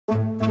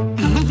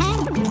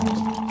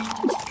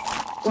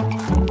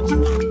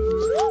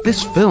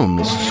This film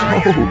is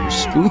so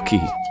spooky.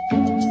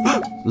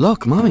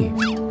 Look, Mummy.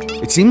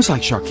 It seems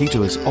like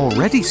Sharkito is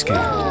already scared.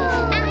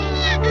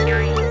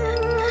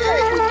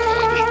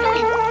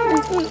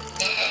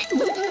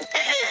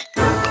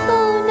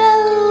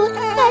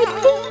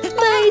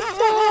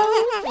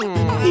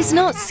 He's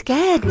not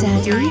scared,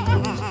 Daddy.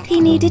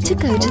 He needed to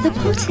go to the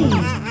potty.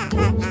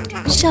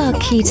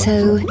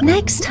 Sharkito,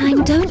 next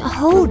time don't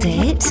hold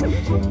it.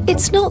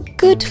 It's not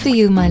good for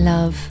you, my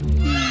love.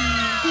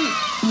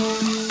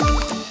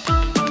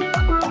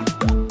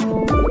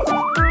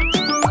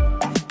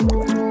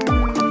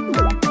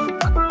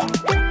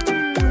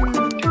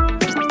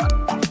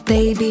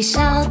 Baby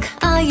shark,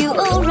 are you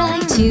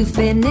alright? You've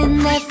been in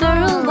there for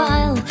a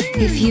while.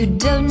 If you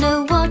don't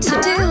know what to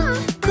do,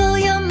 call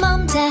your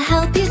mom to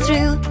help you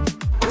through.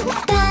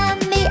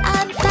 Mommy,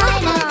 I'm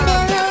fine, I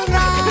feel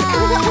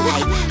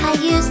alright. I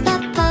use the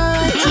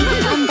potty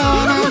and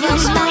then I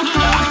wash my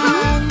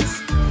hands.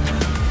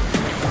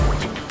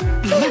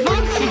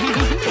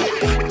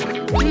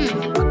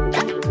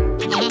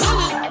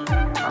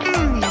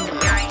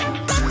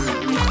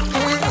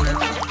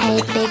 Hey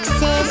big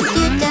sis,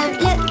 you don't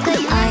look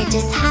good. I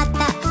just had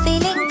that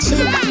feeling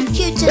too.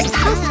 You just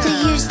have to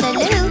use the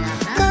loo.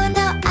 Go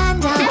now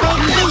and I'll wait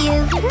for you.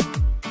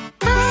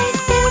 I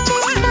feel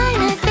just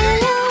fine, I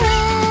feel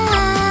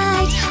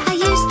alright. I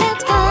use the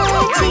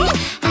potty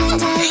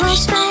and I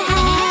wash my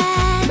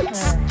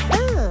hands.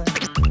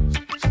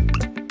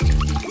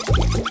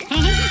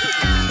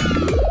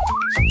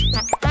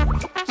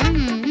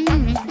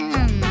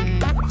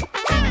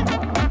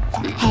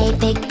 Hey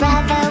big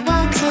brother,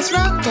 what is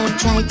wrong? Don't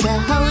try to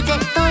hold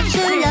it for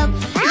too long.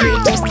 You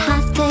just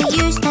have to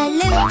use the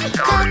loo.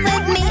 Come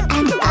with me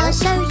and I'll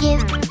show you.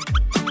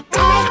 I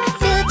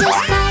feel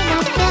just fine, I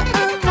feel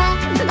alright.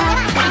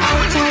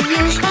 I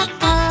use the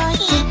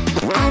potty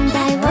and I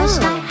wash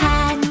my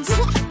hands.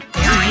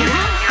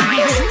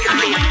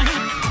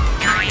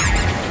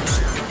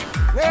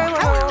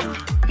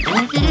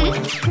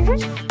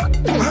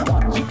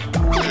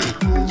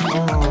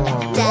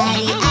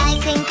 Daddy, I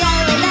can go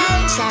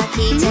alone.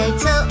 Sharkito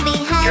taught me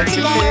how to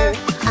go.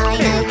 I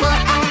know what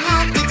I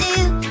have to do.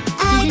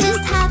 I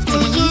just have to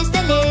use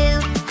the loo.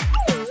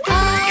 I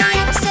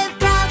am so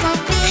proud, I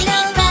feel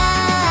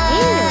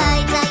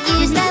alright. I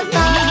use the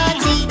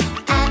potty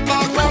and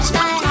then wash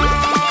my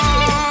hands.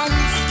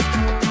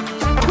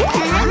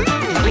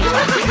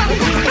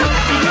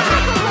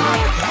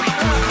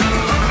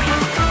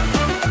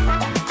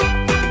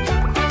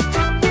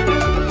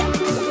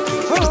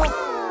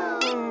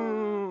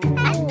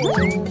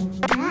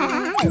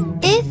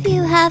 If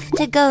you have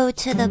to go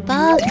to the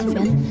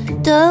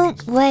bathroom,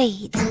 don't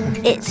wait.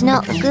 It's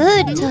not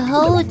good to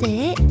hold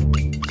it.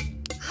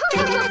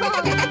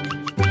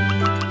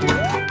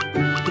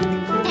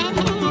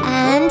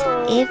 And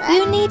if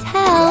you need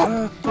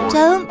help,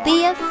 don't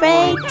be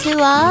afraid to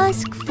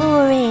ask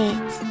for it.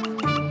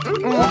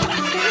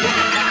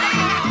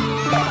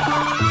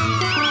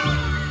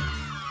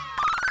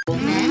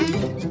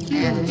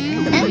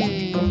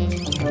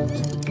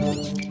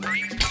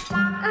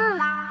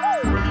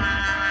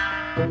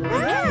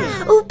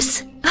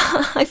 Oops!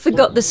 I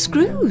forgot the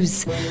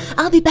screws.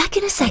 I'll be back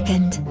in a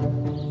second.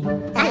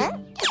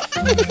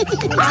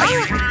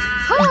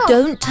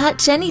 Don't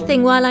touch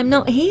anything while I'm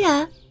not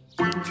here.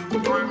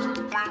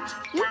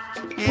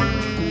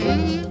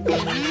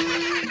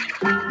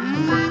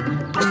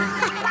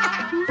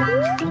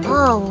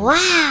 Oh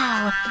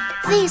wow!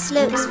 This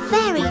looks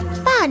very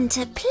fun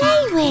to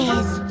play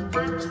with.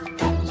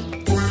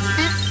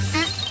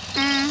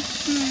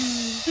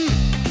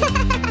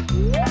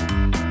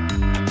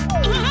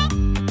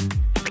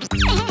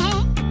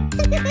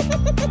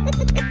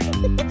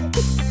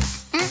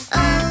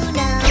 Oh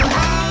no,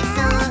 I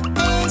thought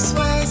this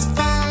was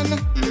fun,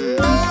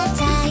 but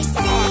I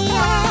see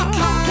I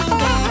can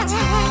get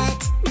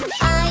hurt.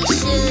 I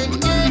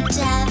shouldn't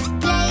have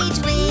played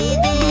with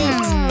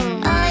it.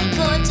 I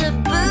got a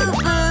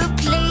boo-boo,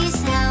 please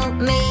help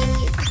me.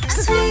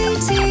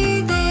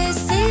 Sweetie, this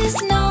is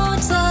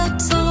not a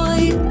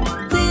toy.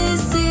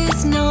 This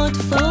is not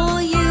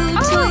for you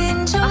to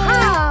enjoy.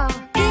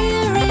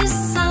 Here is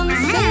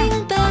something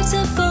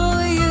better for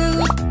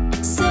you,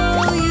 so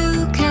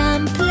you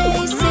can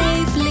play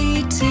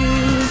safely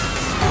too.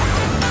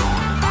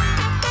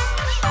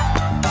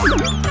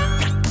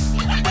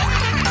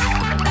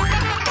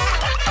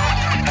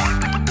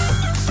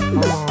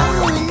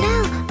 Oh no,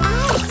 I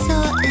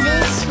thought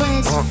this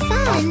was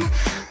fun,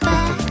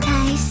 but I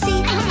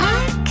see I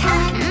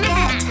can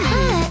get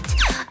hurt.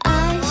 I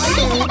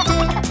shouldn't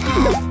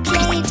have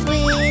played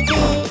with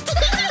it.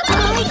 I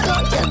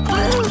got a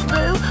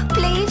boo-boo,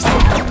 please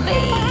help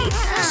me.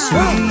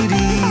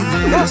 Sweetie,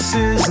 this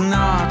is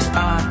not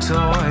a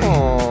toy.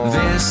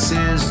 This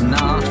is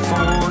not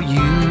for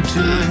you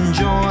to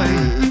enjoy.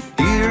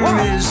 Here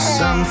is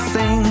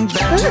something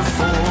better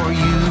for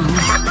you,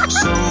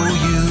 so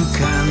you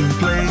can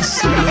play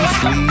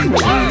safely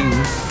too.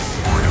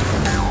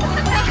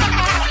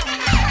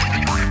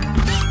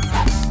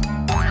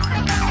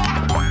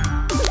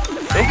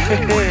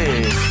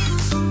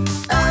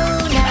 Oh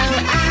no,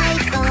 I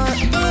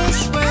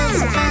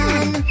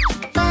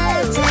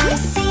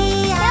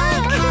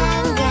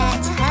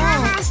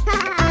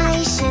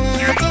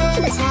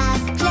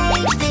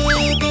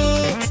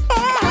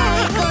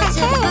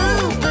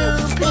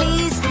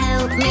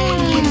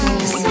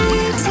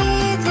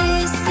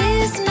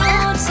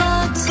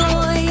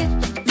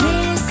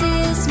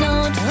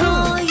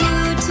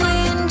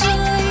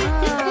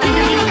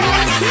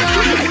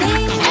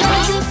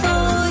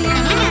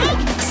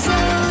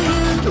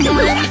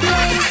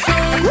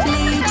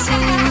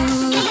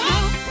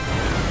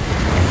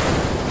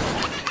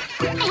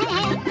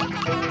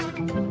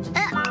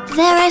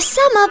are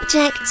some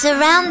objects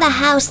around the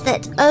house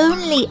that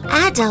only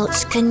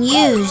adults can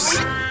use.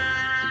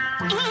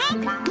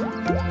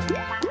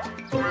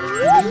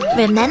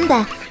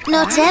 Remember,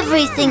 not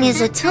everything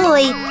is a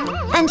toy,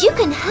 and you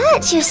can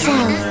hurt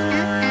yourself.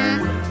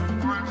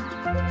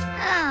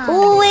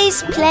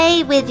 Always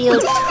play with your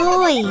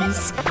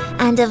toys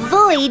and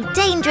avoid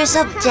dangerous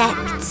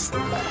objects.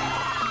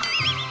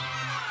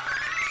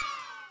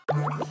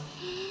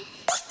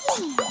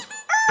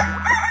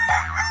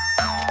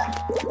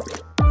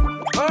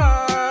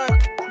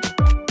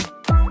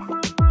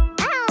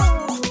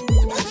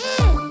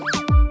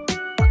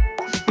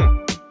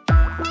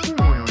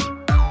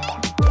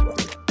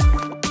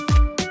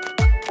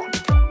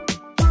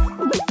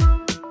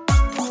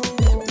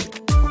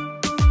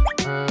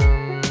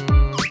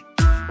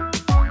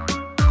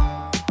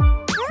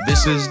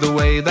 This is the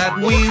way that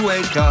we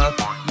wake up,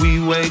 we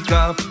wake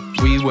up,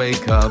 we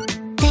wake up.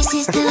 This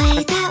is the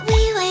way that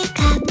we wake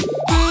up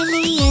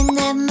early in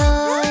the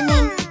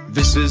morning.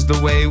 This is the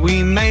way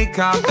we make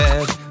our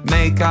bed,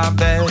 make our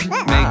bed,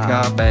 make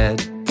our bed.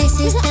 This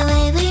is the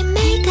way we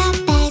make our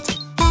bed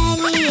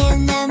early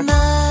in the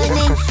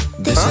morning.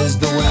 This is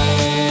the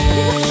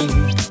way,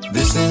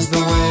 this is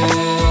the way,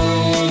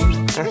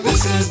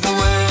 this is the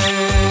way,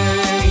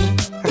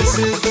 this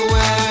is the way.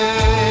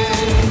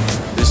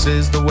 This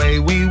is the way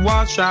we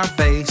wash our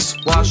face,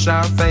 wash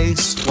our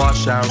face,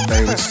 wash our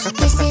face.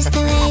 This is the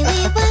way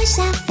we wash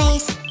our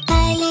face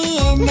early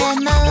in the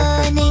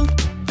morning.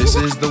 This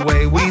is the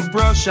way we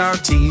brush our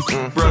teeth,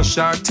 brush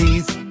our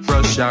teeth,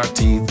 brush our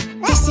teeth.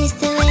 This is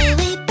the way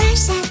we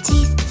brush our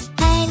teeth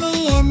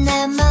early in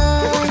the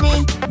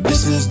morning.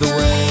 This is the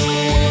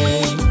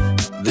way,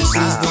 this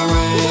is the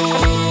way,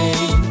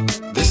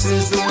 this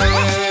is the way,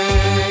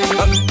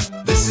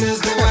 this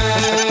is the way.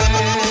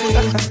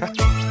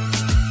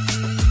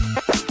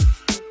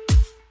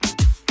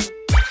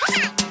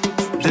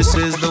 This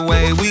is the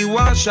way we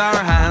wash our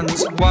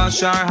hands,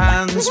 wash our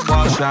hands,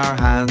 wash our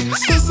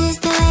hands. This is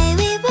the way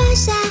we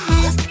wash our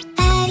hands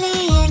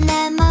early in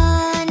the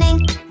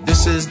morning.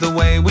 This is the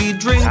way we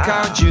drink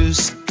our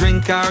juice,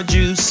 drink our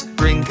juice,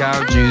 drink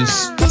our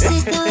juice. This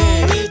is the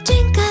way we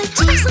drink our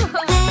juice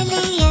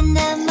early in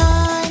the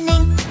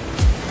morning.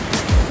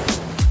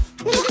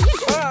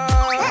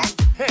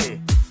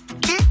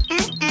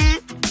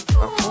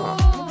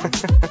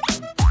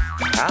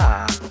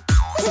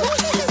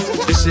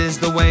 This is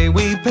the way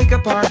we pick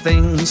up our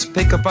things,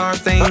 pick up our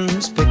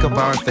things, pick up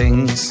our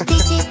things.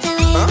 This is the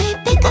way we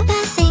pick up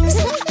our things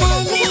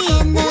early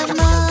in the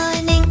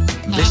morning.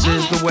 This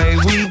is the way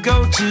we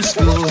go to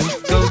school,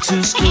 go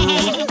to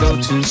school, go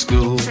to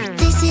school.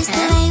 This is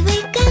the way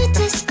we go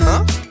to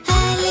school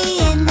early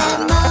in the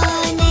morning.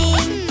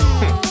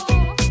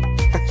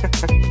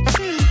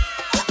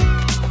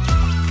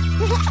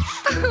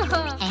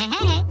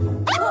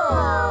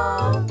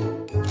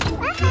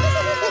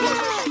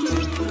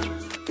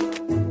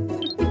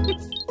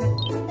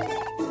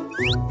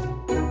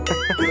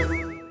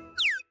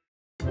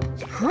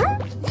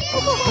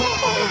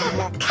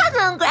 Come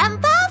on,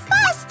 Grandpa,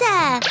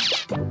 faster!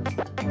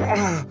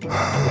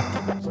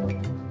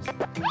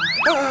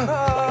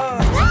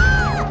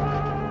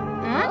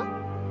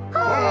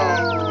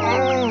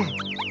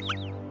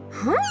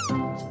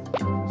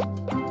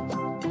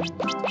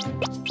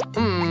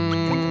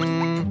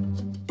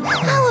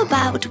 How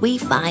about we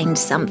find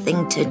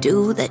something to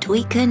do that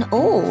we can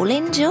all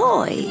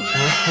enjoy?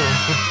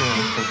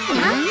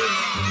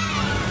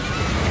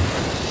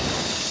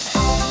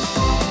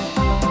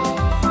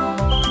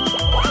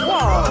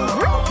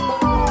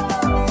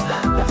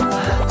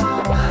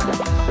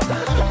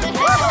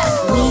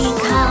 We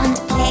can't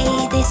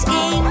play this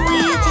game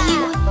with you,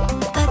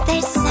 but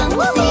there's something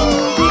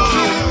we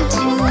can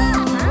do.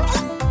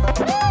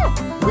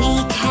 We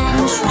can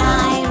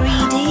try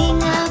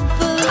reading a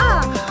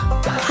book.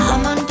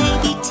 Come on,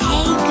 baby,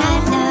 take a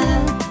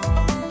look.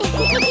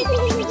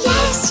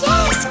 Yes,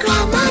 yes,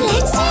 Grandma,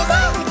 let's do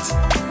that.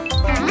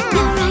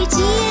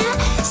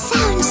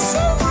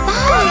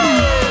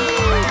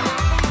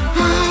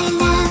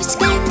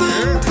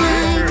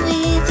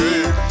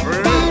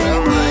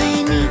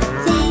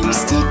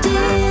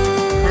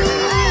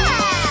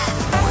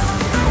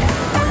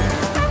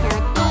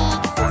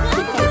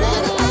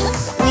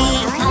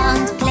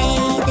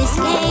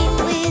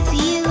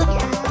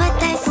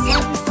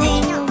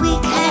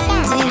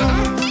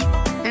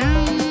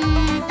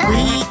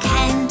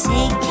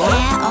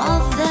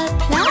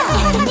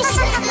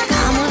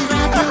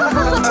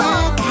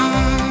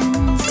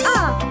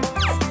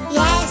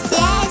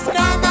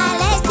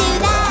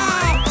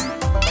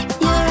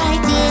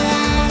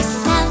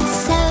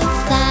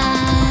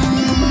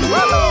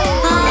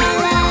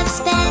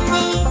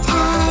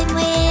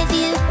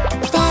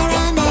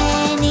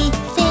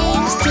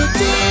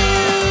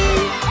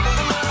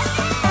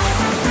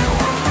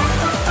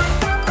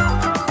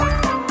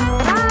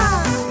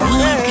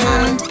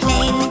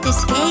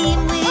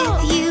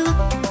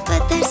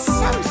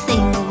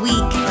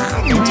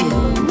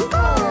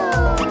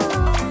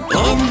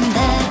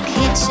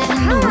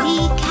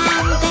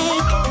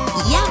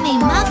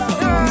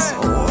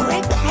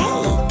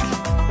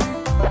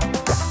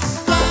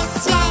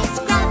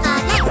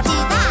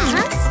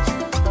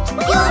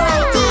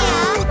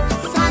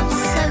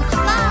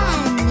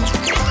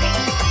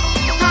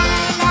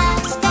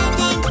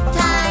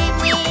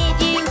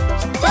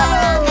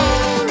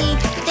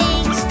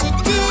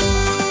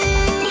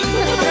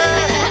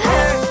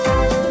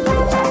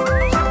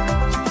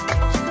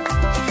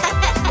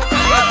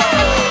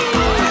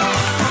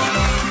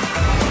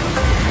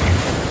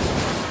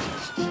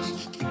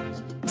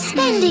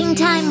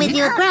 with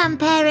your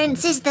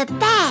grandparents is the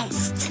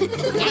best.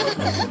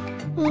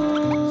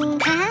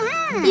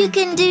 You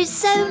can do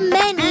so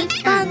many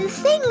fun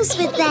things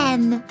with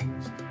them.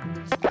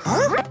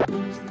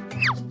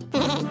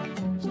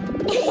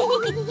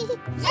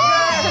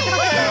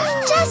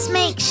 Just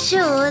make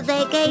sure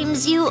they're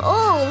games you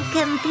all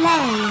can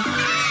play.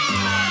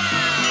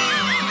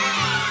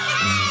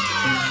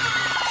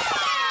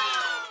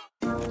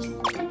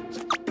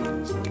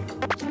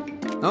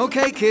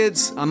 Okay,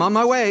 kids, I'm on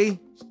my way.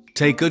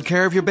 Take good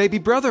care of your baby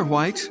brother,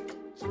 White.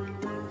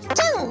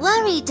 Don't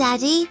worry,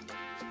 Daddy.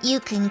 You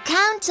can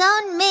count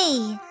on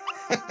me.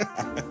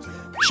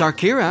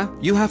 Sharkira,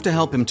 you have to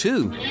help him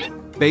too.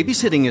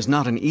 Babysitting is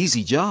not an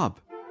easy job.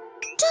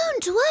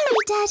 Don't worry,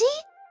 Daddy.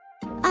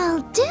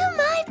 I'll do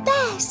my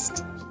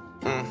best.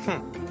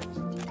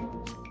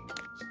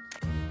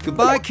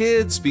 Goodbye,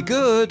 kids. Be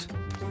good.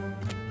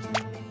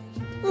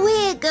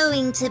 We're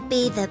going to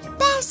be the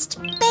best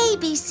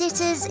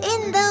babysitters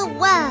in the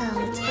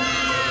world.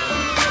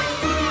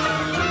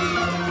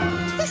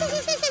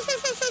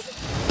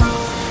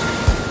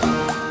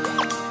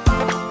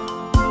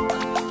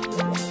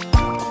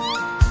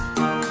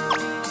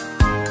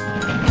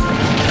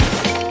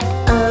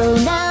 Oh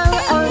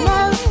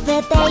no,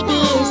 the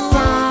baby is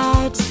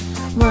sad.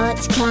 What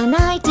can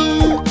I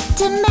do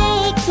to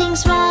make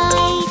things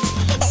right?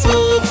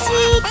 Sweet,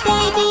 sweet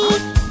baby,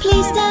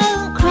 please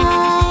don't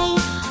cry.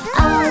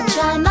 I'll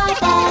try my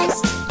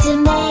best to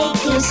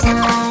make you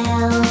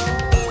smile.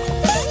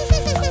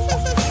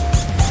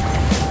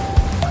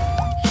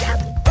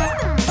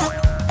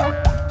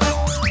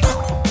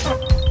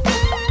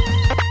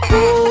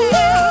 Oh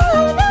no,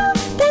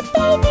 the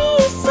baby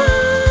is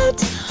sad.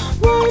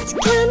 What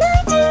can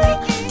I do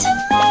to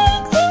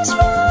make things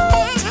right?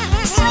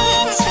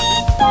 Sweet, sweet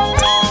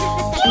baby,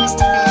 please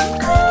don't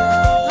cry.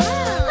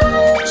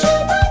 I'll try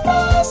my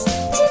best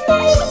to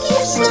make you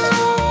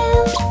smile.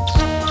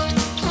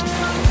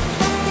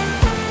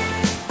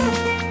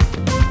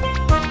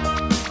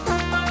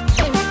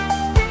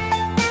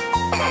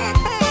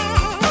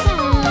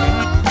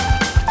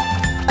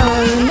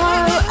 Oh no,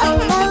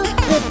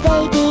 the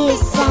baby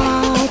is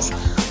sad.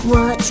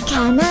 What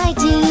can I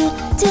do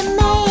to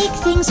make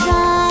things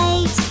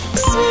right?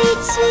 Sweet,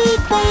 sweet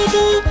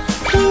baby,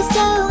 please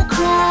don't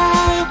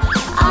cry.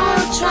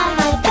 I'll try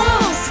my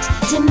best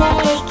to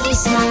make you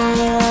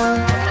smile.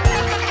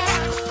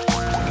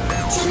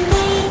 To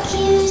make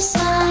you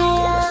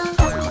smile.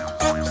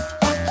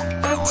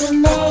 To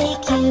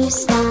make you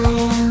smile.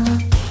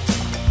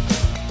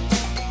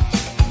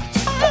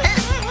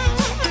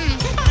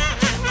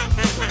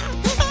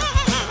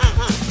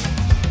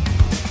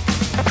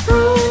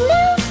 Oh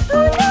no,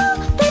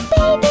 the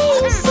baby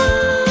is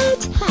sad.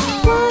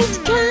 What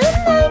can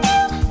I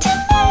do to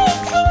make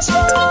things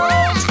right?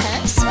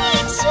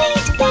 Sweet,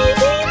 sweet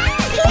baby,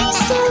 please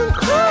don't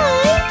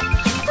cry.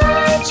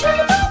 I'll try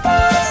my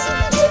best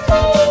to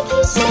make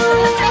you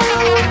smile.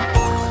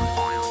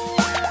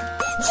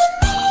 To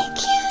make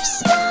you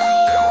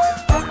smile.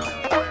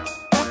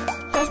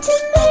 To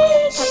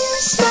make you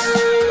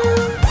smile.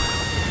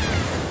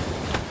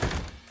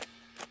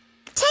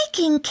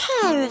 Taking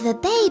care of a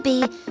baby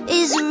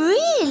is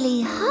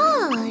really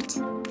hard.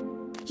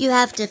 You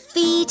have to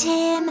feed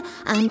him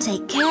and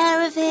take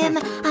care of him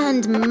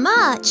and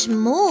much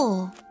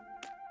more.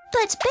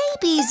 But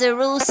babies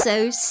are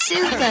also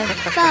super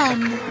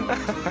fun.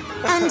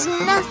 And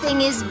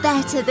nothing is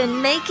better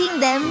than making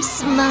them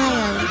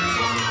smile.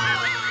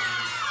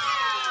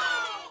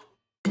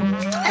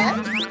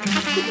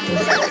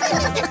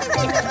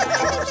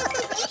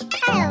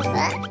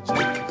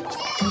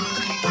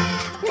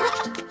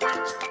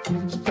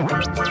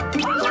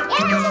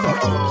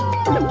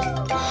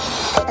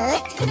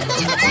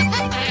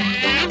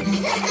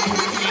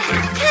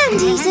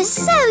 Candies are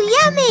so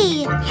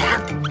yummy!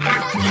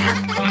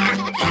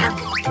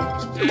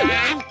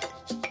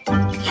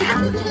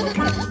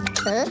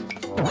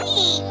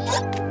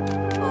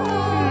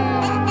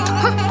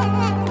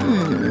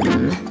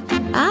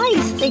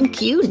 I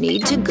think you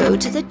need to go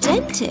to the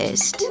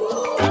dentist.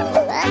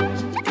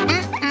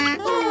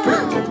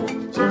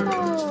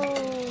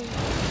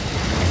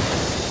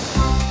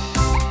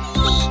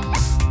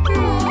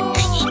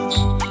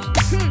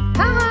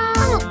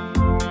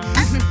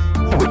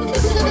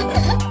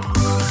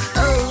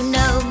 Oh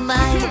no,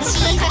 my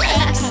teeth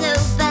ache so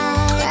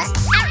bad.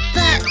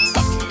 But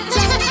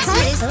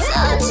dentists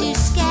are too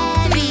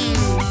scary.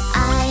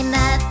 I'm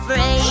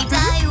afraid I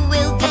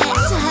will get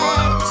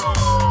hurt.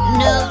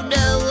 No,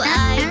 I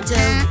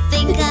don't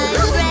think I'm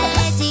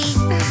ready.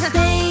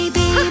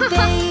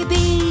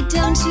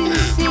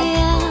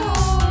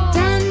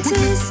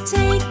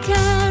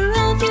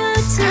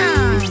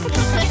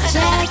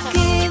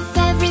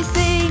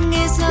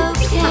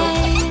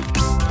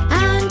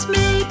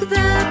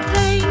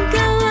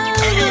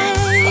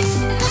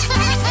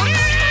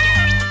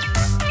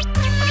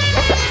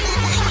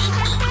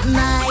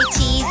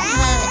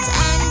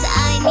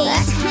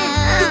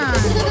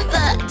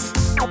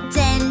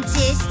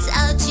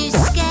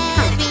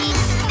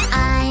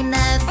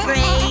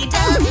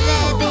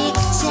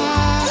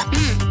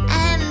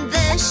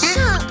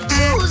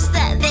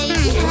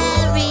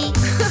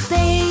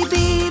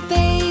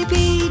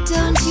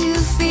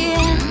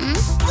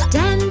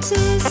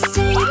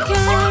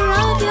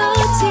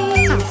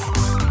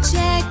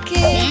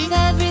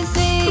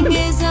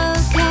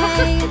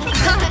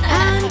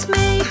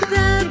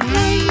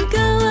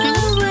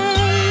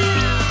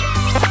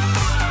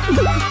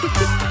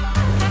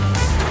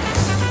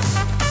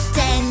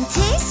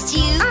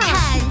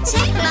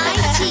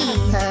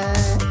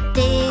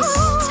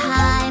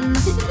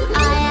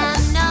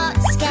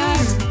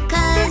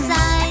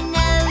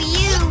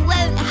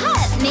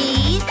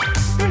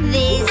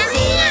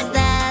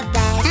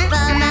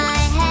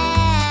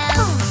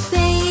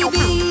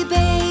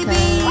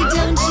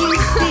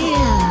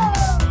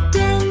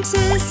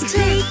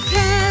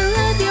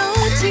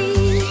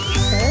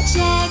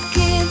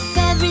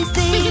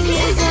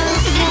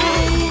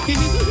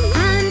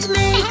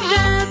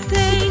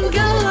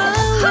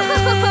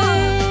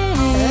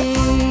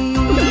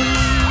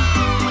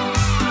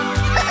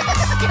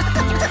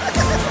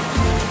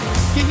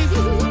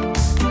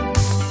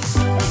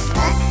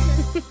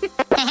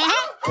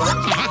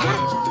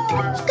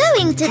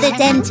 Going to the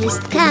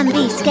dentist can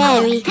be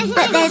scary,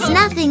 but there's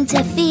nothing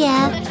to fear.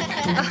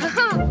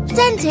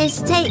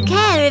 Dentists take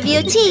care of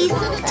your teeth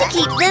to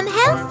keep them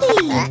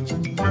healthy.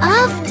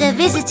 After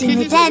visiting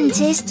the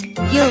dentist,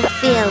 you'll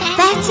feel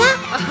better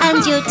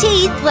and your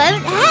teeth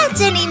won't hurt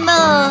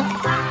anymore.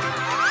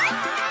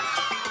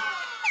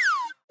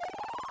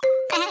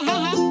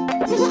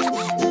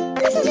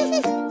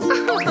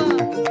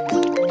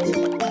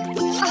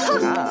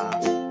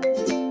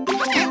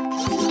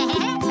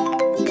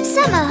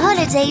 Summer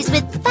holidays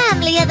with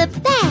family are the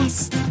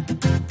best.